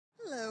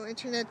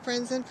internet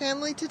friends and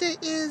family. Today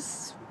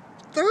is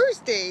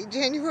Thursday,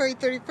 January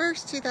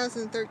 31st,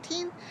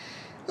 2013.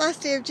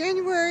 Last day of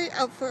January,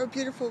 out for a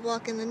beautiful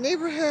walk in the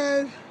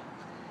neighborhood.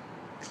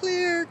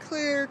 Clear,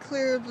 clear,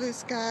 clear blue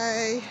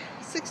sky,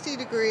 60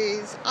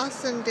 degrees,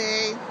 awesome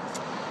day.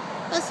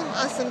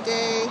 Awesome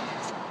day.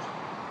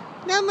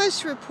 Not much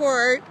to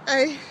report.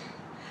 I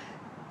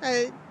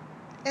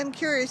am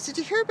curious, did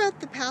you hear about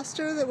the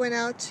pastor that went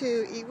out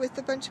to eat with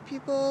a bunch of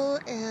people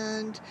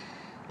and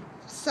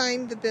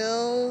signed the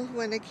bill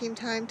when it came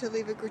time to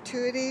leave a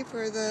gratuity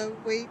for the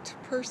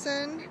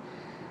Waitperson?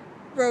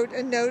 Wrote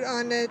a note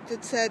on it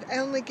that said,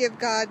 I give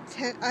God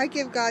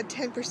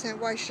 10%,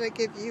 why should I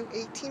give you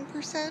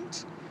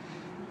 18%?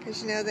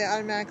 Because they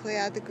automatically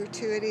add the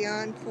gratuity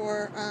on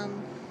for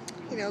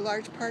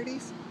large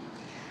parties.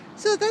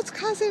 So that's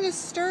causing a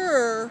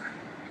stir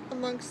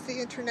amongst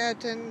the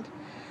internet and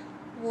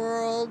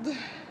world.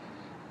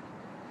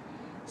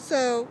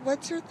 So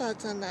what's your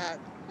thoughts on that?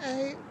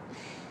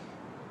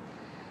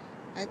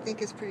 I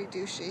think it's pretty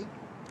douchey,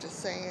 just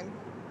saying.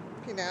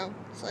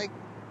 It's like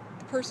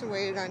the person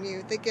waited on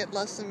you, they get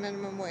less than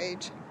minimum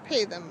wage,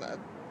 pay them a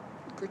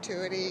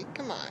gratuity,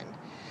 come on.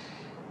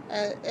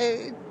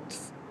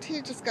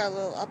 He just got a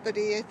little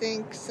uppity, I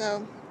think.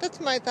 So that's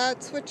my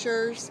thoughts. What's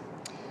yours?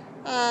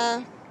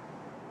 Not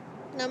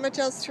much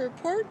else to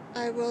report.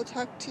 I will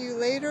talk to you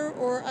later,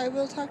 or I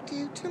will talk to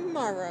you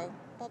tomorrow.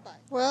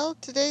 Bye-bye. Well,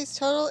 today's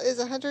total is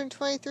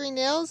 123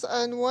 nails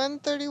on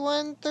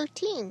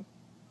 131.13.